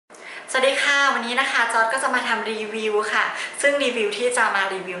สวัสดีค่ะวันนี้นะคะจอร์จก็จะมาทำรีวิวค่ะซึ่งรีวิวที่จะมา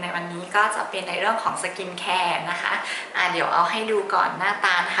รีวิวในวันนี้ก็จะเป็นในเรื่องของสกินแคร์นะคะเดี๋ยวเอาให้ดูก่อนหน้าต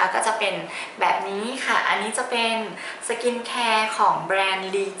านะคะก็จะเป็นแบบนี้ค่ะอันนี้จะเป็นสกินแคร์ของแบรนด์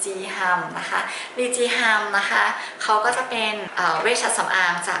ลีจีฮัมนะคะลีจีฮัมนะคะเขาก็จะเป็นเวชสำอา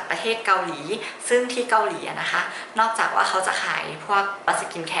งจากประเทศเกาหลีซึ่งที่เกาหลีนะคะนอกจากว่าเขาจะขายพวกส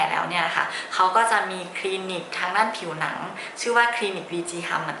กินแคร์แล้วเนี่ยนะคะเขาก็จะมีคลินิกทางด้านผิวหนังชื่อว่าคลินิกลีจี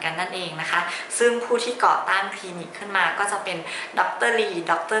ฮัมเหมือนกันนั่นเองนะคะซึ่งผู้ที่ก่อตั้งคลินิกขึ้นมาก็จะเป็นดร.ลี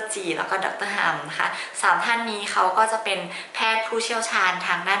ดร.จีแล้วก็ดร.ฮัมนะคะ3ท่านนี้เขาก็จะเป็นแพทย์ผู้เชี่ยวชาญท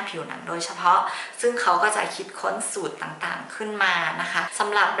างด้านผิวหนังโดยเฉพาะซึ่งเขาก็จะคิดค้นสูตรต่างๆขึ้นมานะคะส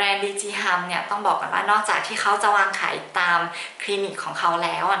ำหรับแบรนด์ลีจีฮัมเนี่ยต้องบอกก่อนว่านอกจากที่เขาจะวางขายตามคลินิกของเขาแ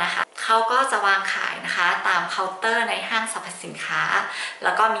ล้วนะคะเขาก็จะวางขายนะคะตามเคาน์เตอร์ในห้างสรรพสินค้าแ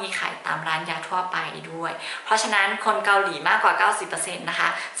ล้วก็มีขายตามร้านยาทั่วไปด้วยเพราะฉะนั้นคนเกาหลีมากกว่า 90% นะคะ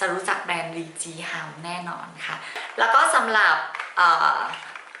จะรู้จักแบรนด์ลีจีฮัมแน่นอนค่ะแล้วก็สำหรับ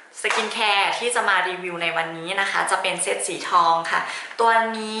สกินแคร์ที่จะมารีวิวในวันนี้นะคะจะเป็นเซตสีทองค่ะตัว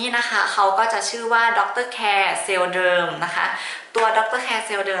นี้นะคะเขาก็จะชื่อว่าดร.แคร์เซลเดิมนะคะตัวดร.แคร์เ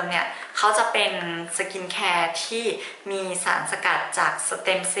ซลเดิมเนี่ยเขาจะเป็นสกินแคร์ที่มีสารสกัดจากสเ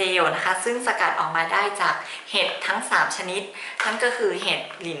ต็มเซลล์นะคะซึ่งสกัดออกมาได้จากเห็ดทั้ง3ชนิดนั่นก็คือเห็ด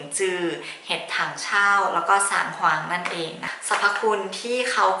หลินจือเห็ดถังเช่าแล้วก็สางฮวางนั่นเองนะสรรพคุณที่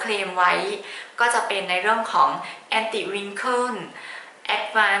เขาเคลมไว้ก็จะเป็นในเรื่องของ anti wrinkle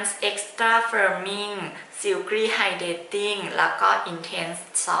Advanced Extra Firming Silky Hydrating แล้วก็ Intense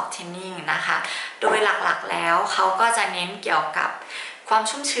Softening นะคะโดยหลักๆแล้วเขาก็จะเน้นเกี่ยวกับความ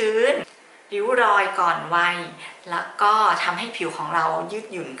ชุ่มชื้นริ้วรอยก่อนวัยแล้วก็ทำให้ผิวของเรายืด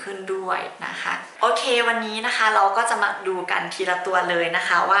หยุ่นขึ้นด้วยนะคะโอเควันนี้นะคะเราก็จะมาดูกันทีละตัวเลยนะค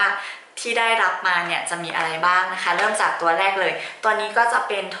ะว่าที่ได้รับมาเนี่ยจะมีอะไรบ้างนะคะเริ่มจากตัวแรกเลยตัวนี้ก็จะเ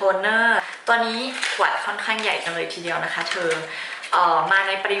ป็นโทนเนอร์ตัวนี้ขวดค่อนข้างใหญ่จังเลยทีเดียวนะคะเธอมาใ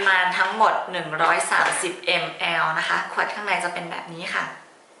นปริมาณทั้งหมด130 ml นะคะขวดข้างในจะเป็นแบบนี้ค่ะ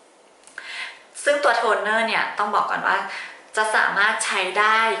ซึ่งตัวโทนเนอร์เนี่ยต้องบอกก่อนว่าจะสามารถใช้ไ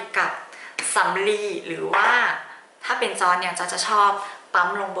ด้กับสำลีหรือว่าถ้าเป็นจอนเนี่ยจะชอบปั๊ม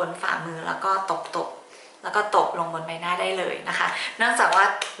ลงบนฝ่ามือแล้วก็ตบแล้วก็ตบลงบนใบหน้าได้เลยนะคะเนื่องจากว่า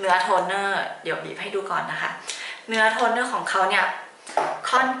เนื้อโทนเนอร์เดี๋ยวบีบให้ดูก่อนนะคะเนื้อโทนเนอร์ของเขาเนี่ย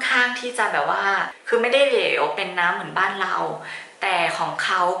ค่อนข้างที่จะแบบว่าคือไม่ได้เหลวเป็นน้ำเหมือนบ้านเราแต่ของเ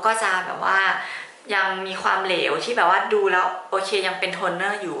ขาก็จะแบบว่ายังมีความเหลวที่แบบว่าดูแล้วโอเคยังเป็นโทนเนอ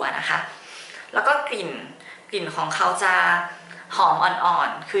ร์อยู่นะคะแล้วก็กลิ่นของเขาจะหอมอ่อน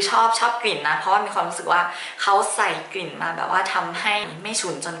ๆคือชอบกลิ่นนะเพราะว่ามีความรู้สึกว่าเขาใส่กลิ่นมาแบบว่าทำให้ไม่ฉุ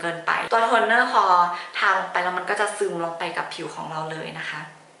นจนเกินไปตัวโทนเนอร์พอทาลงไปแล้วมันก็จะซึมลงไปกับผิวของเราเลยนะคะ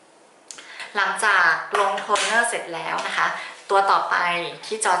หลังจากลงโทนเนอร์เสร็จแล้วนะคะตัวต่อไป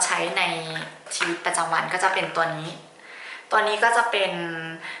ที่จอใช้ในชีวิตประจำวันก็จะเป็นตัวนี้ก็จะเป็น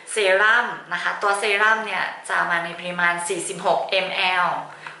เซรั่มนะคะตัวเซรั่มเนี่ยจะมาในปริมาณ46 ml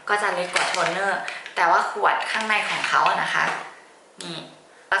ก็จะเล็กกว่าโทนเนอร์แต่ว่าขวดข้างในของเขานะคะนี่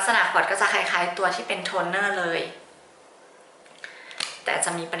ลักษณะขวดก็จะคล้ายๆตัวที่เป็นโทนเนอร์เลยแต่จะ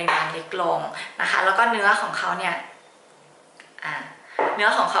มีปริมาณเล็กลงนะคะแล้วก็เนื้อของเขาเนี่ยเนื้อ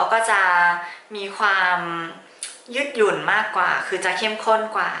ของเขาก็จะมีความยืดหยุ่นมากกว่าคือจะเข้มข้น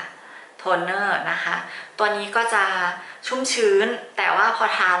กว่าโทนเนอร์นะคะตัวนี้ก็จะชุ่มชื้นแต่ว่าพอ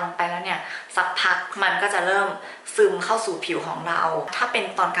ทาลงไปแล้วเนี่ยสักพักมันก็จะเริ่มซึมเข้าสู่ผิวของเราถ้าเป็น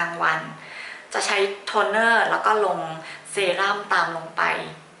ตอนกลางวันจะใช้โทนเนอร์แล้วก็ลงเซรั่มตามลงไป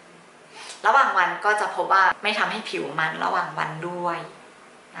ระหว่างวันก็จะพบว่าไม่ทำให้ผิวมันระหว่างวันด้วย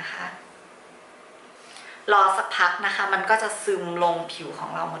นะคะรอสักพักนะคะมันก็จะซึมลงผิวของ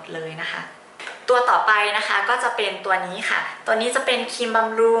เราหมดเลยนะคะตัวต่อไปนะคะก็จะเป็นตัวนี้ค่ะตัวนี้จะเป็นครีมบ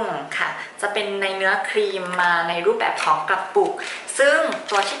ำรุงค่ะจะเป็นในเนื้อครีมมาในรูปแบบของกระปุกซึ่ง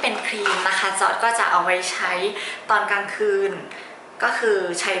ตัวที่เป็นครีมนะคะจอร์จก็จะเอาไว้ใช้ตอนกลางคืนก็คือ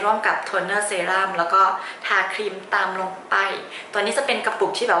ใช้ร่วมกับโทนเนอร์เซรั่มแล้วก็ทาครีมตามลงไปตัวนี้จะเป็นกระปุ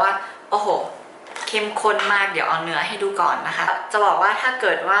กที่แบบว่าโอ้โหเข้มข้นมากเดี๋ยวเอาเนื้อให้ดูก่อนนะคะจะบอกว่าถ้าเ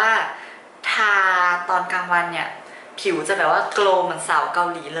กิดว่าทาตอนกลางวันเนี่ยผิวจะแบบว่าโกลว์เหมือนสาวเกา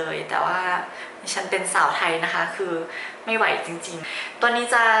หลีเลยแต่ว่าฉันเป็นสาวไทยนะคะคือไม่ไหวจริงๆตัวนี้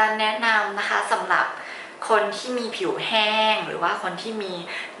จะแนะนำนะคะสำหรับคนที่มีผิวแห้งหรือว่าคนที่มี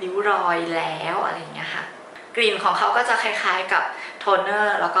ริ้วรอยแล้วอะไรอย่างเงี้ยค่ะกลิ่นของเขาก็จะคล้ายๆกับโทนเนอ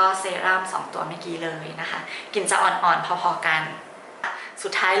ร์แล้วก็เซรั่ม2ตัวเมื่อกี้เลยนะคะกลิ่นจะอ่อนๆพอๆกันสุ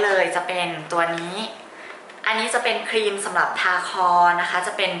ดท้ายเลยจะเป็นตัวนี้อันนี้จะเป็นครีมสำหรับทาคอนะคะจ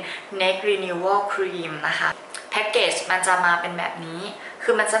ะเป็น Neck Renewal Cream นะคะแพ็กเกจมันจะมาเป็นแบบนี้คื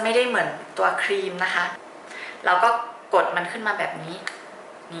อมันจะไม่ได้เหมือนตัวครีมนะคะเราก็กดมันขึ้นมาแบบนี้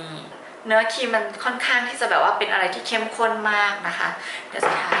นี่ เนื้อครีมมันค่อนข้างที่จะแบบว่าเป็นอะไรที่เข้มข้นมากนะคะเดี๋ยวจ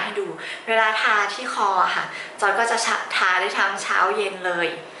ะทาให้ดูเวลาทาที่คอค่ะจอยก็จะทาได้ทั้งเช้าเย็นเลย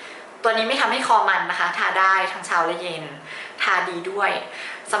ตัวนี้ไม่ทำให้คอมันนะคะทาได้ทั้งเช้าและเย็นทาดีด้วย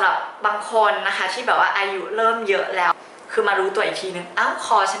สำหรับบางคนนะคะที่แบบว่าอายุเริ่มเยอะแล้วคือมารู้ตัวอีกทีนึงอ้าวค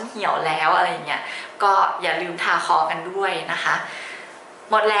อฉันเหี่ยวแล้วอะไรเงี้ยก็อย่าลืมทาคอกันด้วยนะคะ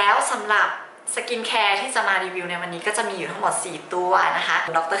หมดแล้วสำหรับสกินแคร์ที่จะมารีวิวในวันนี้ก็จะมีอยู่ทั้งหมด4ตัวนะคะ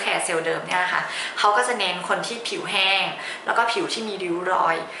ดร.แคร์เซลเดิมเนี่ยนะคะเขาก็จะเน้นคนที่ผิวแห้งแล้วก็ผิวที่มีริ้วรอ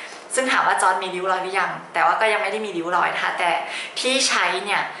ยซึ่งถามว่าจอร์จมีริ้วรอยหรือยังแต่ว่าก็ยังไม่ได้มีริ้วรอยนะคะแต่ที่ใช้เ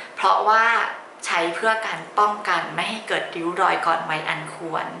นี่ยเพราะว่าใช้เพื่อการป้องกันไม่ให้เกิดริ้วรอยก่อนวัยอันค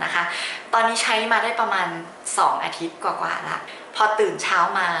วรนะคะตอนนี้ใช้มาได้ประมาณ2 อาทิตย์กว่าๆละพอตื่นเช้า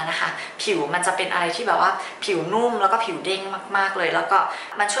มานะคะผิวมันจะเป็นอะไรที่แบบว่าผิวนุ่มแล้วก็ผิวเด้งมากๆเลยแล้วก็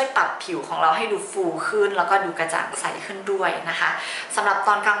มันช่วยปรับผิวของเราให้ดูฟูขึ้นแล้วก็ดูกระจ่างใสขึ้นด้วยนะคะสำหรับต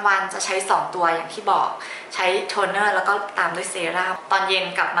อนกลางวันจะใช้2ตัวอย่างที่บอกใช้โทนเนอร์แล้วก็ตามด้วยเซรั่มตอนเย็น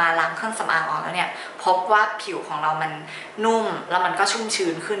กลับมาล้างเครื่องสำอางออกแล้วเนี่ยพบว่าผิวของเรามันนุ่มแล้วมันก็ชุ่มชื้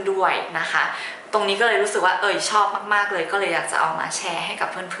นขึ้นด้วยนะคะตรงนี้ก็เลยรู้สึกว่าชอบมากๆเลยก็เลยอยากจะเอามาแชร์ให้กับ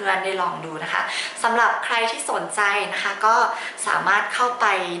เพื่อนๆได้ลองดูนะคะสำหรับใครที่สนใจนะคะก็สามารถเข้าไป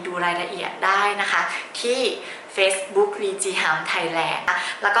ดูรายละเอียดได้นะคะที่ Facebook รีจีฮัมไทยแลนด์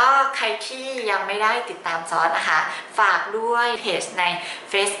แล้วก็ใครที่ยังไม่ได้ติดตามจอร์จนะคะฝากด้วยเพจใน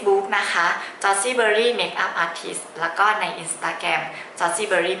Facebook นะคะ Jossy Berry Makeup Artist แล้วก็ใน Instagram Jossy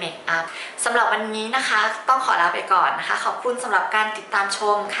Berry Makeup สำหรับวันนี้นะคะต้องขอลาไปก่อนนะคะขอบคุณสำหรับการติดตามช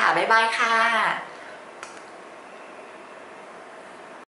มค่ะบ๊ายบายค่ะ